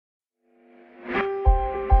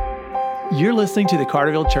You're listening to the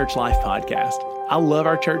Carterville Church Life Podcast. I love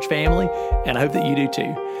our church family, and I hope that you do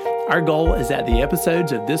too. Our goal is that the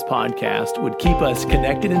episodes of this podcast would keep us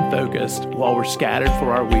connected and focused while we're scattered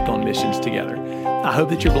for our week on missions together. I hope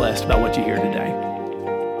that you're blessed by what you hear today.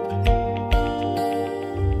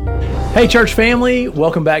 Hey, church family,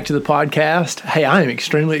 welcome back to the podcast. Hey, I am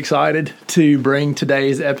extremely excited to bring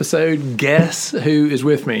today's episode. Guess who is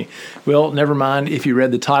with me? Well, never mind. If you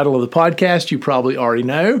read the title of the podcast, you probably already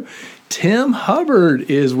know. Tim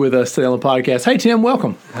Hubbard is with us today on the podcast. Hey, Tim,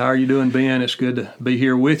 welcome. How are you doing, Ben? It's good to be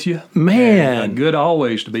here with you. Man. And, good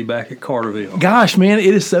always to be back at Carterville. Gosh, man,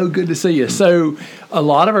 it is so good to see you. So a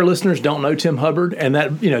lot of our listeners don't know Tim Hubbard, and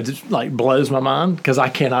that, just like blows my mind because I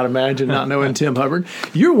cannot imagine not knowing Tim Hubbard.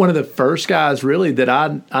 You're one of the first guys really that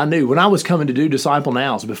I knew when I was coming to do Disciple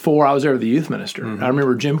Nows before I was ever the youth minister. Mm-hmm. I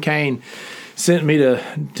remember Jim Kane sent me to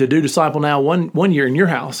do Disciple Now one year in your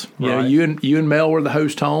house. You and Mel were the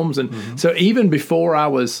host homes, and so even before I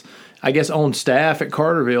was, I guess, on staff at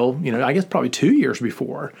Carterville, I guess probably 2 years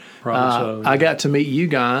before, I got to meet you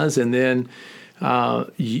guys, and then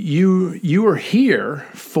you were here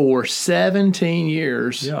for 17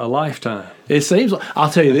 years. Yeah, a lifetime. It seems like,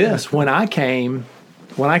 I'll tell you this, when I came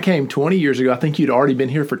 20 years ago, I think you'd already been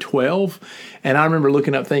here for 12. And I remember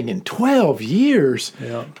looking up thinking, 12 years?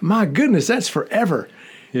 Yeah. My goodness, that's forever.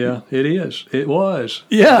 Yeah, it is. It was.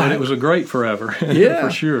 Yeah. And it was a great forever. Yeah.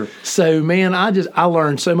 For sure. So, man, I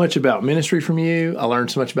learned so much about ministry from you. I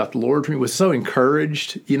learned so much about the Lord from you. I was so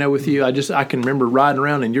encouraged, with you. I can remember riding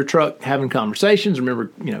around in your truck having conversations. I remember,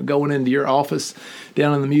 going into your office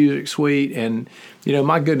down in the music suite and,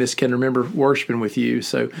 my goodness, can remember worshiping with you.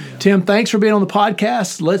 So, yeah. Tim, thanks for being on the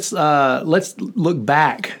podcast. Let's look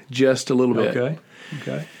back just a little bit.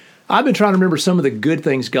 Okay. I've been trying to remember some of the good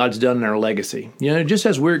things God's done in our legacy. Just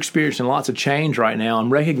as we're experiencing lots of change right now, I'm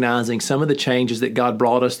recognizing some of the changes that God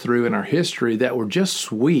brought us through in our history that were just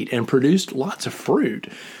sweet and produced lots of fruit.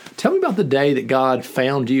 Tell me about the day that God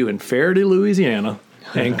found you in Faraday, Louisiana,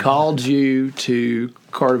 and called you to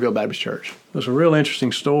Carterville Baptist Church. It was a real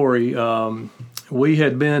interesting story. We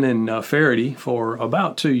had been in Faraday for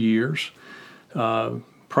about 2 years.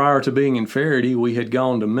 Prior to being in Faraday, we had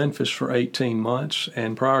gone to Memphis for 18 months,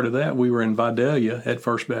 and prior to that, we were in Vidalia at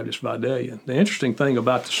First Baptist Vidalia. The interesting thing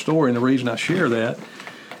about the story, and the reason I share that,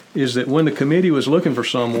 is that when the committee was looking for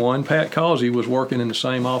someone, Pat Causey was working in the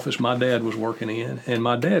same office my dad was working in, and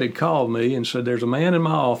my dad had called me and said, there's a man in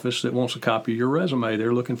my office that wants a copy of your resume.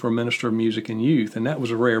 They're looking for a minister of music and youth, and that was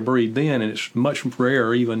a rare breed then, and it's much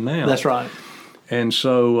rarer even now. That's right. And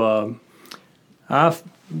so I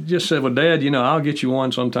just said, well, Dad, I'll get you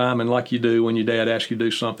one sometime. And like you do when your dad asks you to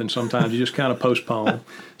do something, sometimes you just kind of postpone.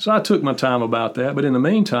 So I took my time about that. But in the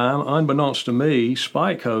meantime, unbeknownst to me,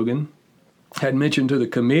 Spike Hogan had mentioned to the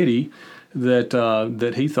committee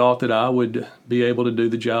that he thought that I would be able to do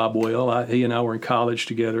the job well. He and I were in college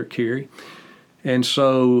together at Cary. And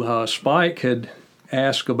so Spike had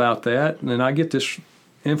asked about that. And then I get this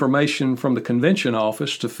information from the convention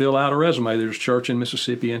office to fill out a resume. There's a church in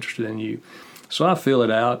Mississippi interested in you. So I fill it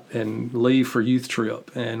out and leave for youth trip.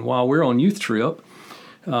 And while we're on youth trip,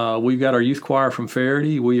 we've got our youth choir from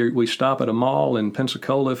Faraday. We stop at a mall in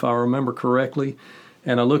Pensacola, if I remember correctly.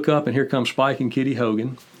 And I look up, and here comes Spike and Kitty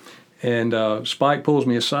Hogan. And Spike pulls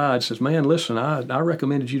me aside and says, man, listen, I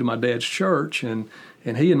recommended you to my dad's church, and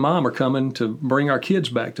he and Mom are coming to bring our kids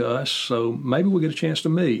back to us, so maybe we'll get a chance to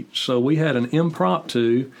meet. So we had an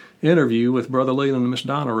impromptu interview with Brother Leland and Miss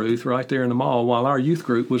Donna Ruth right there in the mall while our youth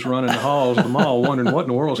group was running the halls of the mall wondering what in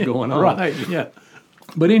the world's going on. Right, yeah.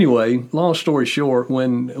 But anyway, long story short,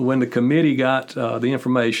 when the committee got the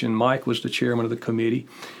information, Mike was the chairman of the committee,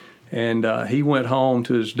 and he went home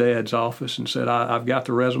to his dad's office and said, I've got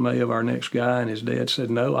the resume of our next guy. And his dad said,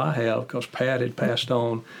 no, I have, because Pat had passed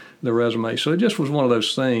on the resume. So it just was one of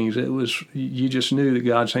those things. It was, you just knew that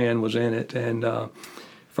God's hand was in it. And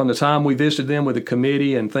from the time we visited them with the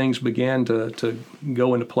committee and things began to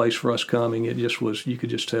go into place for us coming, it just was, you could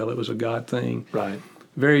just tell it was a God thing. Right.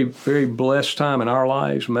 Very, very blessed time in our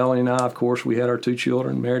lives. Melanie and I, of course, we had our two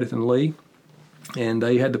children, Meredith and Lee, and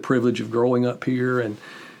they had the privilege of growing up here, and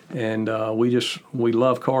we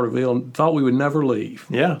loved Carterville and thought we would never leave.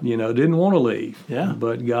 Yeah. Didn't want to leave. Yeah.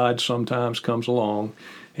 But God sometimes comes along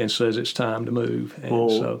and says it's time to move.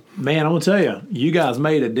 And man, I'm going to tell you, you guys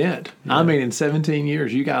made a dent. Yeah. I mean, in 17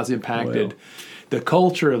 years, you guys impacted the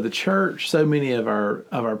culture of the church, so many of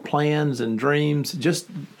our plans and dreams, just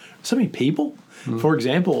so many people. Mm-hmm. For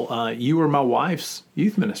example, you were my wife's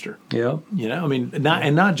youth minister. Yeah.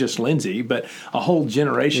 Not just Lindsay, but a whole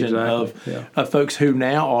generation of folks who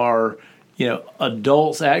now are,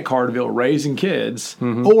 adults at Carterville raising kids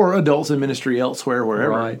or adults in ministry elsewhere,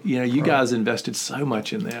 wherever. Right. You guys invested so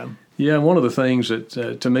much in them. Yeah, and one of the things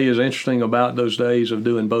that to me is interesting about those days of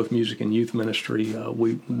doing both music and youth ministry,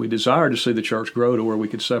 we desired to see the church grow to where we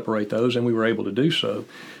could separate those, and we were able to do so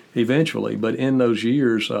eventually. But in those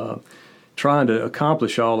years, trying to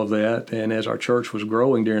accomplish all of that, and as our church was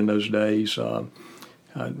growing during those days,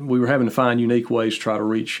 we were having to find unique ways to try to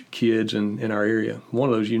reach kids in our area. One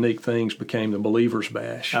of those unique things became the Believers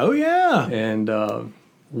Bash. Oh, yeah. And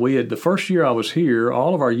we had, the first year I was here,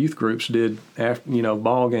 all of our youth groups did,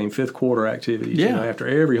 ball game, fifth quarter activities, after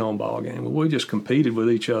every home ball game. We just competed with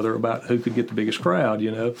each other about who could get the biggest crowd,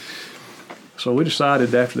 So we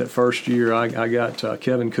decided after that first year, I got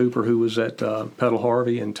Kevin Cooper, who was at Petal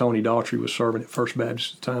Harvey, and Tony Daughtry was serving at First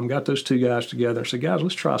Baptist at the time. Got those two guys together and said, guys,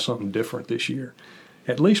 let's try something different this year.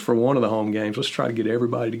 At least for one of the home games, let's try to get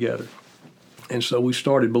everybody together. And so we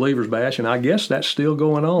started Believers Bash, and I guess that's still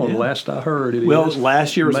going on. Yeah. Last I heard, it is. Well,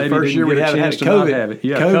 last year was the first year we haven't had COVID.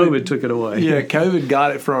 Yeah, COVID took it away. Yeah, COVID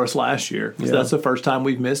got it from us last year. So that's the first time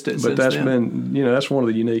we've missed it. But that's been, that's one of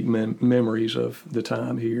the unique memories of the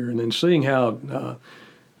time here. And then seeing how,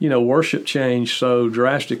 worship changed so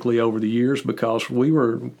drastically over the years because we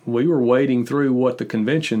were wading through what the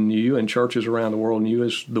convention knew and churches around the world knew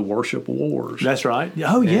as the worship wars. That's right.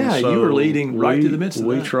 Oh, yeah. So you were leading right to the midst of that.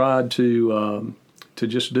 We tried to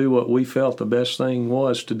just do what we felt the best thing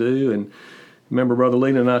was to do. And remember Brother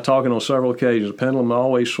Leland and I talking on several occasions, the pendulum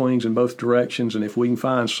always swings in both directions, and if we can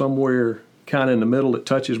find somewhere kind of in the middle that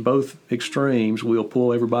touches both extremes, we'll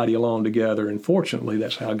pull everybody along together. And fortunately,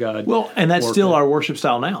 that's how God. Well, and that's still our worship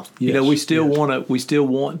style now. Yes, we still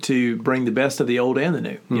want to bring the best of the old and the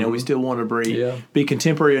new. We still want to be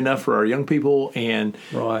contemporary enough for our young people and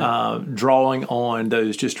drawing on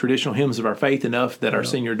those just traditional hymns of our faith enough that our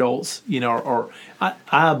senior adults,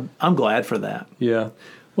 I'm glad for that. Yeah.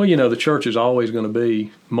 Well, the church is always going to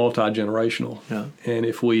be multi-generational. Yeah. And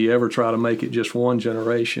if we ever try to make it just one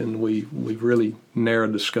generation, we've really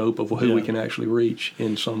narrowed the scope of who we can actually reach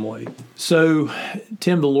in some way. So,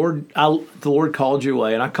 Tim, the Lord called you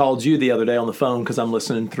away, and I called you the other day on the phone because I'm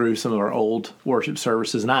listening through some of our old worship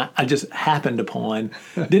services, and I just happened upon,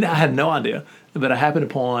 I had no idea, but I happened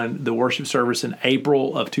upon the worship service in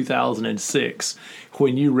April of 2006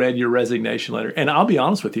 when you read your resignation letter. And I'll be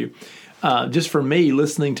honest with you, just for me,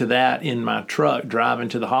 listening to that in my truck driving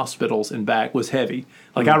to the hospitals and back was heavy.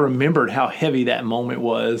 Like I remembered how heavy that moment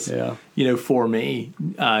was, for me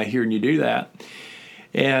hearing you do that.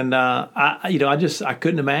 And I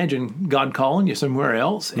couldn't imagine God calling you somewhere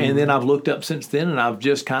else. And then I've looked up since then, and I've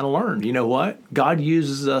just kind of learned. You know what? God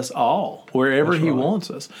uses us all wherever He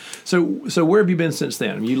wants us. So where have you been since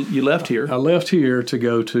then? You left here. I left here to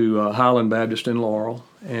go to Highland Baptist in Laurel,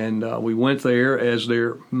 and we went there as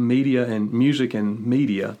their media and music and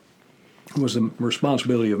media was the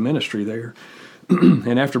responsibility of ministry there.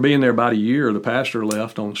 And after being there about a year, the pastor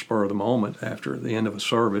left on the spur of the moment after the end of a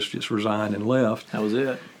service, just resigned and left. That was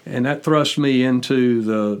it. And that thrust me into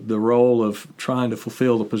the role of trying to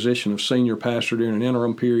fulfill the position of senior pastor during an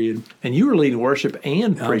interim period. And you were leading worship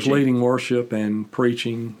and preaching. I was leading worship and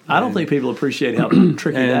preaching. I don't think people appreciate how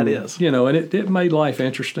tricky that is. And it made life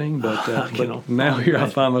interesting, but now here I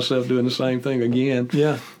find myself doing the same thing again.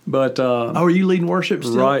 Yeah. But are you leading worship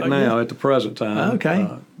still? Right now at the present time. Okay.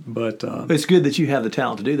 But it's good that you have the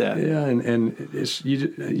talent to do that. Yeah, and it's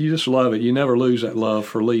you just love it. You never lose that love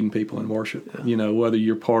for leading people in worship. Yeah. Whether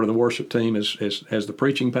you're part of the worship team as the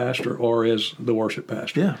preaching pastor or as the worship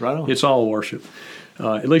pastor. Yeah, right on. It's all worship.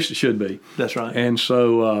 At least it should be. That's right. And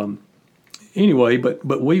so anyway, but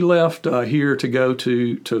we left here to go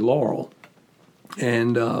to Laurel,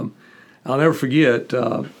 and I'll never forget.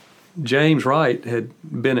 James Wright had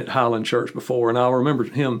been at Highland Church before, and I remember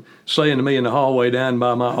him saying to me in the hallway down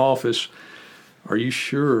by my office, "Are you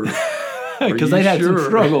sure?" Because they had some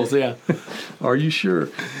struggles, yeah. Are you sure?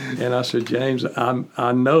 And I said, James,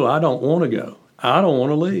 I know I don't want to go. I don't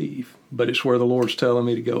want to leave, but it's where the Lord's telling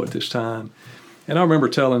me to go at this time. And I remember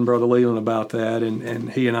telling Brother Leland about that,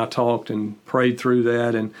 and he and I talked and prayed through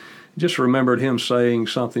that, and just remembered him saying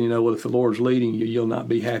something, well, if the Lord's leading you, you'll not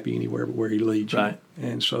be happy anywhere but where He leads you. Right.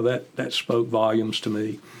 And so that spoke volumes to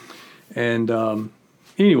me. And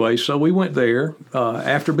anyway, so we went there.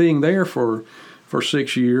 After being there for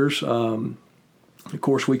 6 years, of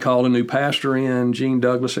course, we called a new pastor in. Gene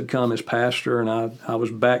Douglas had come as pastor, and I was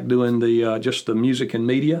back doing just the music and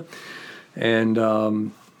media. And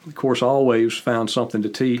of course, always found something to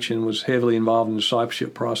teach and was heavily involved in the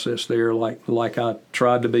discipleship process there, like I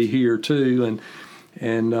tried to be here too.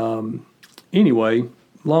 And anyway,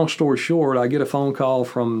 long story short, I get a phone call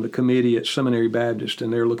from the committee at Seminary Baptist,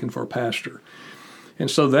 and they're looking for a pastor. And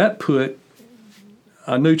so that put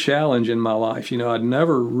a new challenge in my life. I'd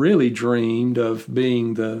never really dreamed of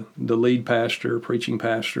being the lead pastor, preaching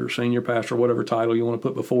pastor, senior pastor, whatever title you want to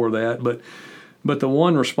put before that, but the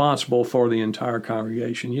one responsible for the entire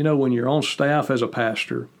congregation. When you're on staff as a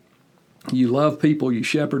pastor, you love people, you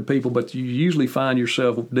shepherd people, but you usually find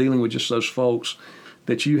yourself dealing with just those folks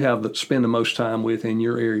that you spend the most time with in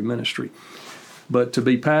your area of ministry. But to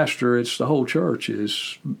be pastor, it's the whole church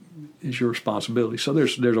is your responsibility. So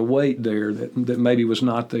there's a weight there that maybe was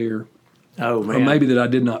not there. Oh, man. Or maybe that I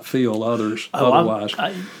did not feel otherwise.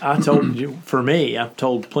 I told you, for me, I've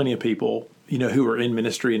told plenty of people, who are in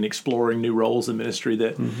ministry and exploring new roles in ministry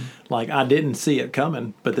that, like, I didn't see it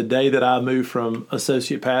coming. But the day that I moved from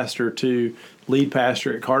associate pastor to lead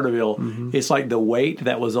pastor at Carterville, it's like the weight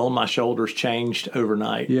that was on my shoulders changed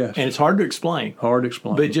overnight. Yes. And it's hard to explain.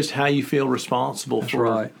 But just how you feel responsible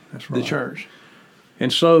for the church.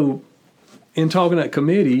 And so, in talking at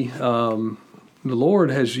committee, the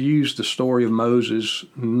Lord has used the story of Moses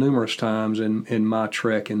numerous times in my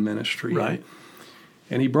trek in ministry. Right.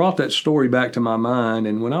 And he brought that story back to my mind.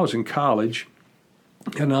 And when I was in college,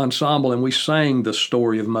 in an ensemble, and we sang the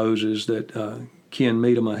story of Moses that Ken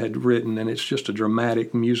Miedema had written, and it's just a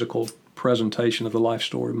dramatic musical presentation of the life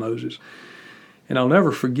story of Moses. And I'll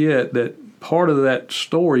never forget that part of that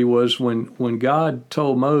story was when God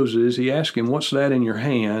told Moses, he asked him, "What's that in your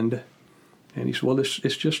hand?" And he said, "Well,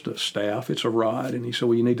 it's just a staff. It's a rod." And he said,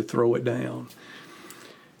 "Well, you need to throw it down."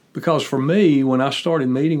 Because for me, when I started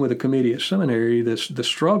meeting with a committee at seminary, the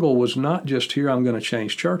struggle was not just here I'm going to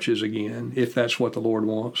change churches again, if that's what the Lord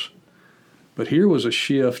wants. But here was a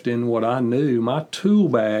shift in what I knew. My tool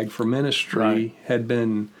bag for ministry had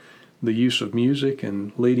been the use of music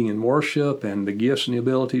and leading in worship and the gifts and the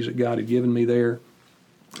abilities that God had given me there.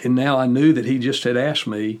 And now I knew that he just had asked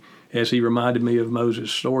me, as he reminded me of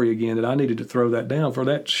Moses' story again, that I needed to throw that down. For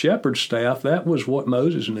that shepherd staff, that was what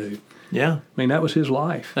Moses knew. Yeah. I mean, that was his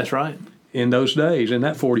life. That's right. In those days, in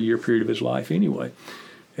that 40-year period of his life anyway.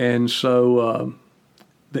 And so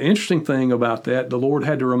the interesting thing about that, the Lord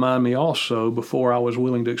had to remind me also, before I was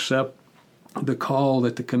willing to accept the call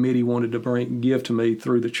that the committee wanted to give to me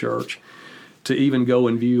through the church, to even go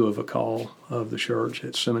in view of a call of the church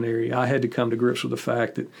at seminary, I had to come to grips with the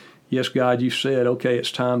fact that, yes, God, you said, okay,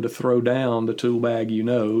 it's time to throw down the tool bag,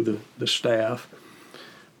 the staff.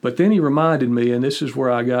 But then he reminded me, and this is where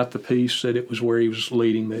I got the piece that it was where he was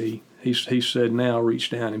leading me. He said, now reach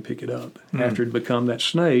down and pick it up. After it had become that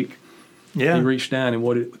snake, he reached down, and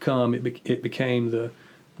what did it become? It became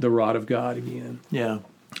the rod of God again. Yeah.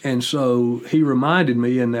 And so he reminded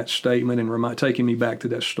me in that statement and taking me back to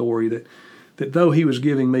that story that though he was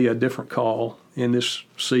giving me a different call in this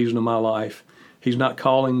season of my life, he's not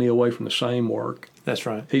calling me away from the same work. That's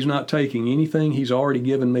right. He's not taking anything he's already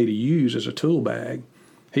given me to use as a tool bag.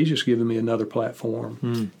 He's just given me another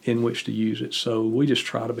platform in which to use it. So we just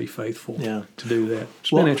try to be faithful to do that.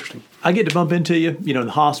 It's been interesting. I get to bump into you, in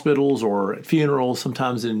hospitals or at funerals,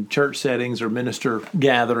 sometimes in church settings or minister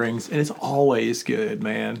gatherings, and it's always good,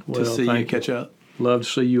 man, to see you catch up. Love to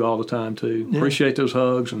see you all the time, too. Yeah. Appreciate those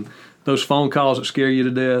hugs and those phone calls that scare you to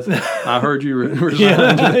death. I heard you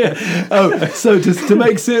resigned. Oh, so just to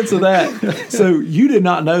make sense of that, so you did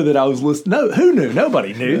not know that I was listening. No, who knew?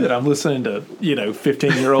 Nobody knew that I'm listening to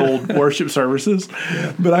 15-year-old worship services.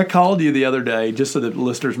 Yeah. But I called you the other day just so that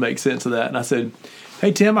listeners make sense of that, and I said,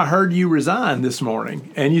 "Hey Tim, I heard you resign this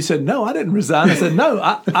morning," and you said, "No, I didn't resign." I said, "No,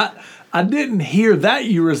 I didn't hear that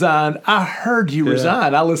you resigned. I heard you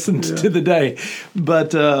resign. I listened to the day."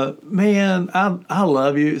 But, man, I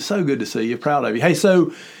love you. It's so good to see you. Proud of you. Hey,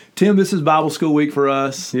 so, Tim, this is Bible School Week for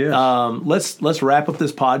us. Yeah. Let's wrap up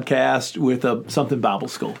this podcast with something Bible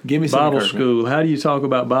school. Give me some Bible school. How do you talk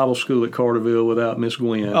about Bible school at Carterville without Miss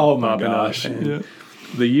Gwen? Oh, my gosh.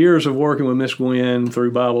 The years of working with Miss Gwen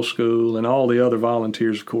through Bible school and all the other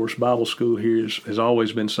volunteers, of course, Bible school here has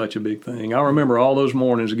always been such a big thing. I remember all those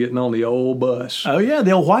mornings getting on the old bus. Oh, yeah,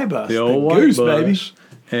 the old white bus. The old white Goose, bus, baby.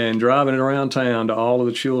 And driving it around town to all of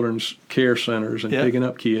the children's care centers and picking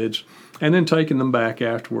up kids and then taking them back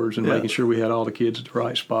afterwards and making sure we had all the kids at the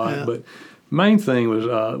right spot. Yeah. But main thing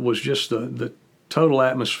was just the total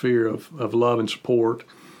atmosphere of love and support,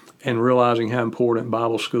 and realizing how important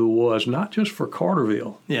Bible school was, not just for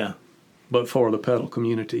Carterville, but for the Petal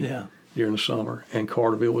community during the summer. And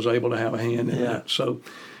Carterville was able to have a hand in that. So,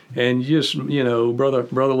 and just, Brother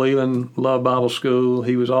Leland loved Bible school.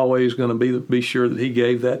 He was always going to be sure that he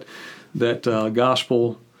gave that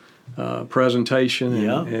gospel presentation.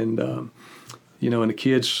 And and the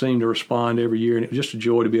kids seem to respond every year, and it was just a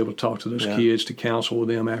joy to be able to talk to those Yeah. kids, to counsel with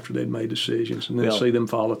them after they'd made decisions, and then Well, see them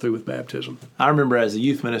follow through with baptism. I remember as a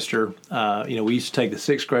youth minister, we used to take the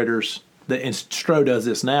sixth graders. And Stroh does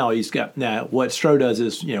this now. Now what Stroh does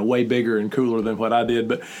is way bigger and cooler than what I did.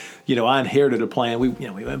 But I inherited a plan. We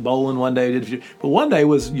went bowling one day, but one day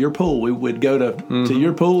was your pool. We would go to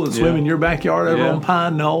your pool and swim in your backyard over on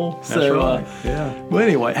Pine Knoll. That's right. Yeah. Well,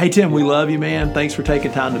 anyway, hey Tim, we love you, man. Thanks for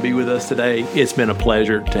taking time to be with us today. It's been a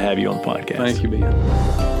pleasure to have you on the podcast. Thank you,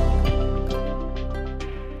 Ben.